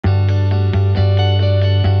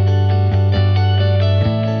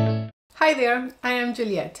Hi there, I am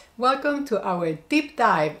Juliette. Welcome to our deep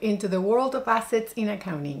dive into the world of assets in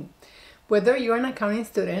accounting. Whether you're an accounting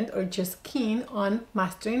student or just keen on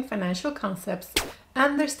mastering financial concepts,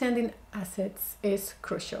 understanding assets is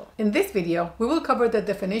crucial. In this video, we will cover the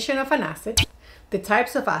definition of an asset, the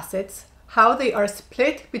types of assets, how they are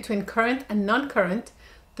split between current and non-current,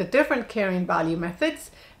 the different carrying value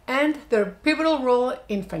methods, and their pivotal role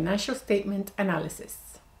in financial statement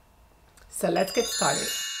analysis. So let's get started.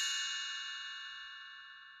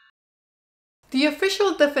 The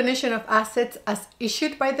official definition of assets as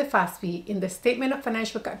issued by the FASB in the Statement of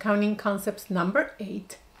Financial Accounting Concepts number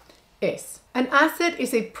 8 is: an asset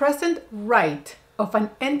is a present right of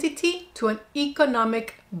an entity to an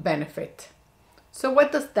economic benefit. So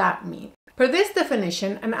what does that mean? Per this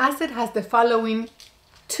definition, an asset has the following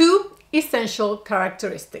two essential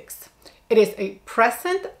characteristics. It is a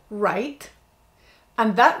present right,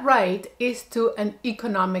 and that right is to an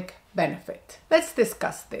economic benefit. Let's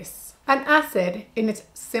discuss this. An asset, in its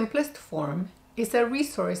simplest form, is a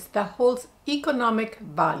resource that holds economic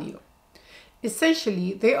value.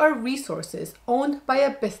 Essentially, they are resources owned by a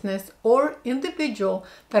business or individual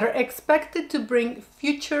that are expected to bring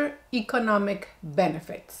future economic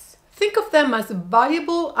benefits. Think of them as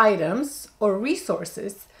valuable items or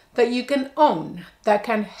resources that you can own that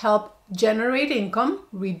can help generate income,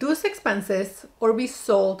 reduce expenses, or be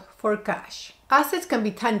sold for cash. Assets can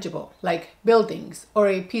be tangible, like buildings or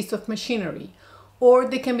a piece of machinery, or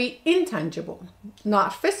they can be intangible,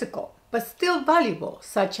 not physical, but still valuable,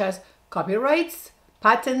 such as copyrights,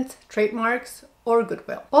 patents, trademarks, or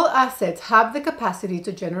goodwill. All assets have the capacity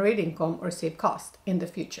to generate income or save cost in the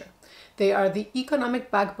future. They are the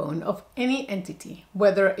economic backbone of any entity,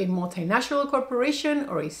 whether a multinational corporation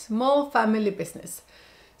or a small family business.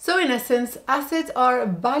 So in essence, assets are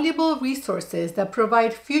valuable resources that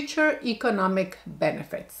provide future economic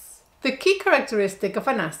benefits. The key characteristic of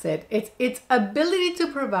an asset is its ability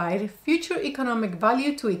to provide future economic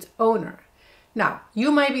value to its owner. Now, you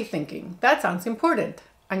might be thinking, that sounds important.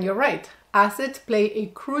 And you're right, assets play a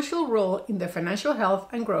crucial role in the financial health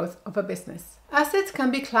and growth of a business. Assets can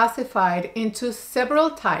be classified into several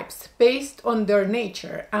types based on their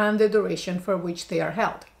nature and the duration for which they are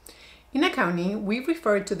held. In accounting, we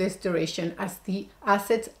refer to this duration as the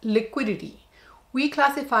asset's liquidity. We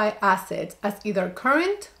classify assets as either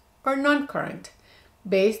current or non-current,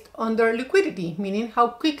 based on their liquidity, meaning how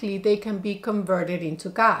quickly they can be converted into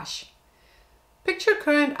cash. Picture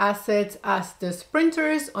current assets as the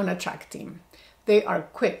sprinters on a track team. They are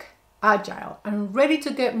quick, agile, and ready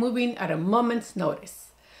to get moving at a moment's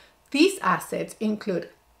notice. These assets include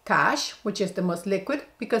cash, which is the most liquid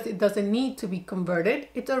because it doesn't need to be converted,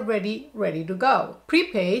 it's already ready to go.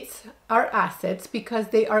 Prepaids are assets because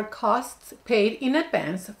they are costs paid in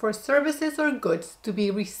advance for services or goods to be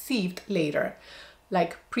received later,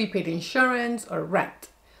 like prepaid insurance or rent.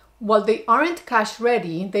 While they aren't cash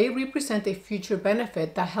ready, they represent a future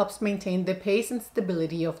benefit that helps maintain the pace and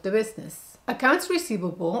stability of the business. Accounts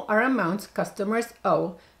receivable are amounts customers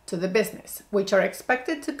owe to the business, which are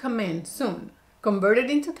expected to come in soon, converted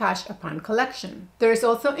into cash upon collection. There is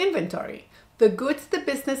also inventory, the goods the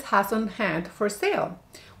business has on hand for sale,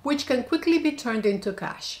 which can quickly be turned into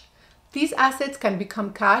cash. These assets can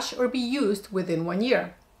become cash or be used within 1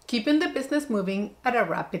 year, keeping the business moving at a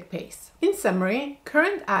rapid pace. In summary,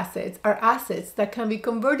 current assets are assets that can be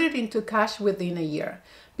converted into cash within a year.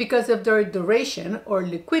 Because of their duration or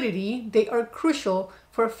liquidity, they are crucial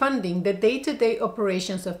for funding the day-to-day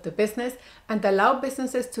operations of the business and allow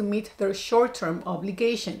businesses to meet their short-term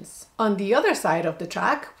obligations. On the other side of the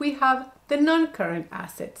track, we have the non-current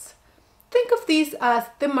assets. Think of these as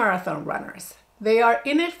the marathon runners. They are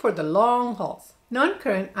in it for the long hauls.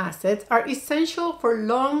 Non-current assets are essential for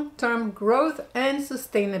long-term growth and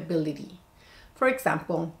sustainability. For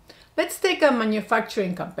example, let's take a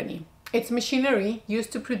manufacturing company. Its machinery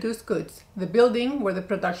used to produce goods, the building where the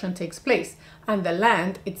production takes place, and the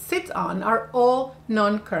land it sits on are all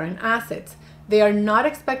non-current assets. They are not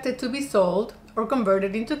expected to be sold or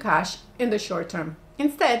converted into cash in the short term.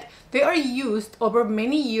 Instead, they are used over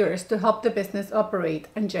many years to help the business operate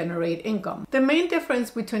and generate income. The main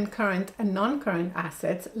difference between current and non-current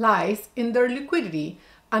assets lies in their liquidity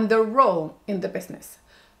and their role in the business.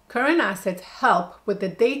 Current assets help with the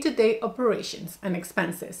day-to-day operations and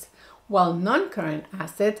expenses, while non-current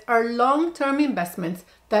assets are long-term investments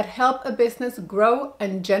that help a business grow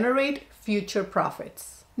and generate future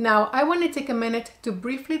profits. Now, I want to take a minute to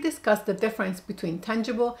briefly discuss the difference between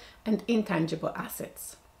tangible and intangible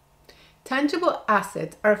assets. Tangible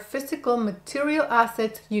assets are physical material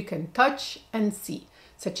assets you can touch and see,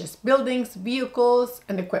 such as buildings, vehicles,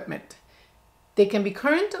 and equipment. They can be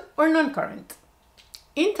current or non-current.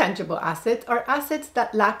 Intangible assets are assets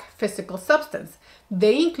that lack physical substance.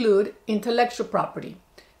 They include intellectual property,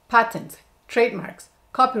 patents, trademarks,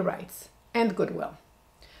 copyrights, and goodwill.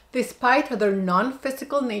 Despite their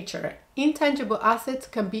non-physical nature, intangible assets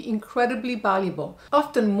can be incredibly valuable,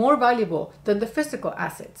 often more valuable than the physical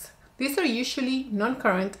assets. These are usually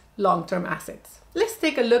non-current, long-term assets. Let's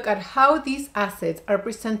take a look at how these assets are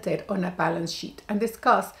presented on a balance sheet and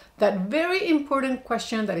discuss that very important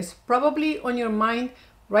question that is probably on your mind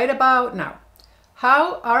right about now.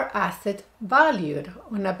 How are assets valued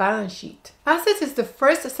on a balance sheet? Assets is the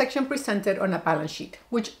first section presented on a balance sheet,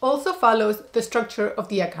 which also follows the structure of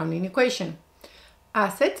the accounting equation.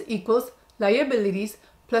 Assets equals liabilities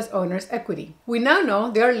plus owner's equity. We now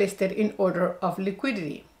know they are listed in order of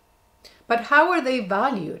liquidity. But how are they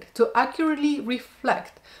valued to accurately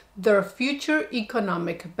reflect their future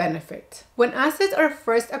economic benefit? When assets are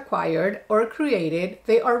first acquired or created,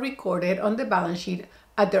 they are recorded on the balance sheet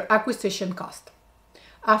at their acquisition cost.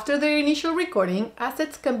 After their initial recording,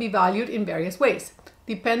 assets can be valued in various ways,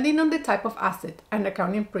 depending on the type of asset and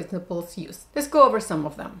accounting principles used. Let's go over some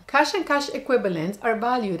of them. Cash and cash equivalents are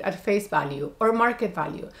valued at face value or market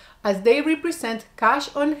value, as they represent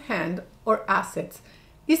cash on hand or assets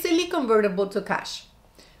easily convertible to cash.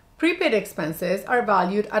 Prepaid expenses are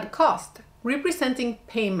valued at cost, representing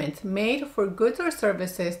payments made for goods or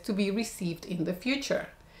services to be received in the future.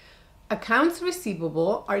 Accounts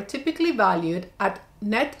receivable are typically valued at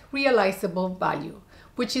net realizable value,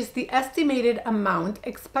 which is the estimated amount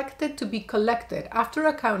expected to be collected after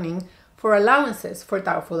accounting for allowances for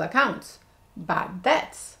doubtful accounts, bad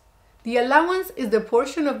debts. The allowance is the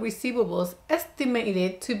portion of receivables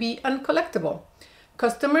estimated to be uncollectible,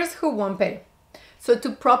 customers who won't pay. So to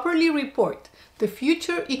properly report the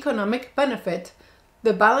future economic benefit,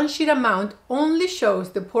 the balance sheet amount only shows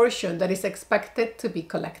the portion that is expected to be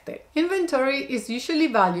collected. Inventory is usually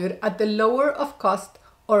valued at the lower of cost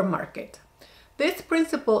or market. This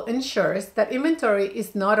principle ensures that inventory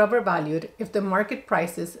is not overvalued if the market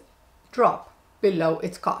prices drop below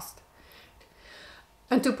its cost,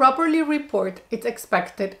 and to properly report its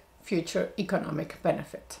expected future economic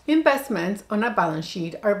benefit. Investments on a balance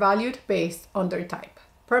sheet are valued based on their type,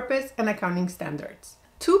 purpose, and accounting standards.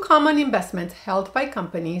 Two common investments held by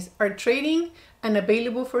companies are trading and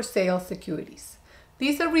available for sale securities.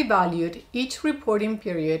 These are revalued each reporting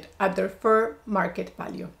period at their fair market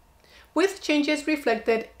value, with changes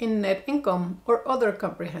reflected in net income or other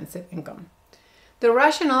comprehensive income. The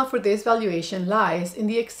rationale for this valuation lies in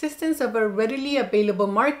the existence of a readily available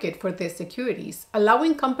market for these securities,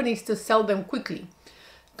 allowing companies to sell them quickly.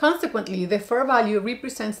 Consequently, the fair value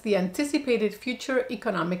represents the anticipated future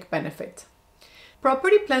economic benefit.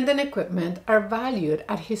 Property, plant, and equipment are valued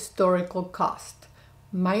at historical cost,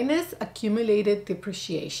 minus accumulated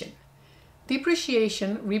depreciation.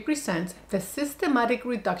 Depreciation represents the systematic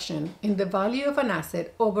reduction in the value of an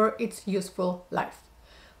asset over its useful life.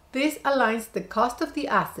 This aligns the cost of the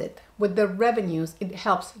asset with the revenues it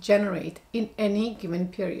helps generate in any given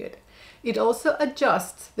period. It also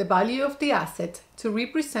adjusts the value of the asset to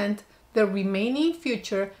represent the remaining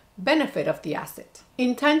future benefit of the asset.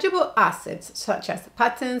 Intangible assets such as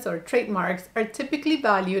patents or trademarks are typically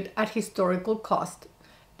valued at historical cost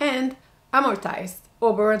and amortized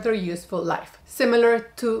over their useful life, similar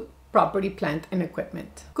to property, plant, and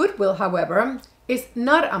equipment. Goodwill, however, is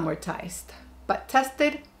not amortized, but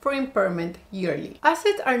tested for impairment yearly.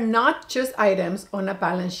 Assets are not just items on a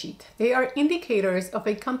balance sheet. They are indicators of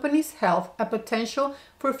a company's health and potential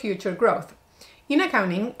for future growth. In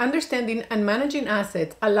accounting, understanding and managing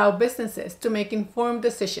assets allow businesses to make informed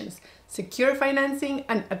decisions, secure financing,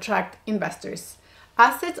 and attract investors.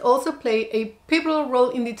 Assets also play a pivotal role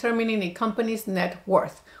in determining a company's net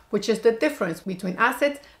worth, which is the difference between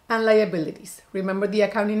assets and liabilities. Remember the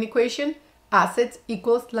accounting equation? Assets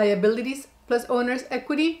equals liabilities plus owner's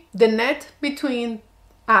equity. The net between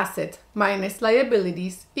assets minus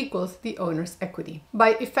liabilities equals the owner's equity.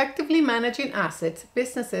 By effectively managing assets,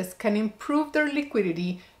 businesses can improve their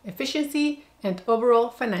liquidity, efficiency, and overall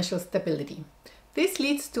financial stability. This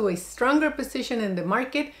leads to a stronger position in the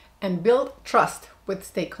market and build trust with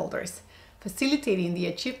stakeholders, facilitating the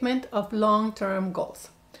achievement of long-term goals.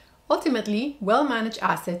 Ultimately, well-managed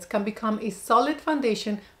assets can become a solid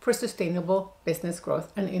foundation for sustainable business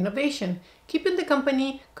growth and innovation, keeping the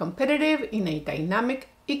company competitive in a dynamic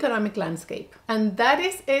economic landscape. And that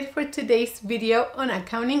is it for today's video on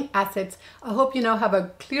accounting assets. I hope you now have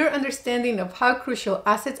a clear understanding of how crucial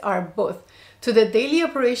assets are both to the daily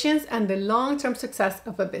operations and the long-term success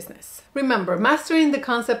of a business. Remember, mastering the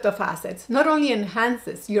concept of assets not only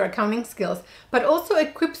enhances your accounting skills, but also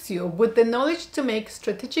equips you with the knowledge to make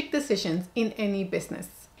strategic decisions in any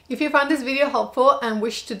business. If you found this video helpful and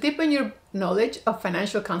wish to deepen your knowledge of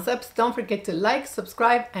financial concepts, don't forget to like,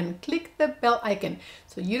 subscribe, and click the bell icon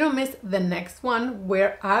so you don't miss the next one,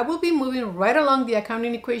 where I will be moving right along the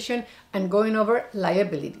accounting equation and going over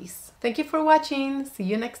liabilities. Thank you for watching. See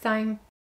you next time.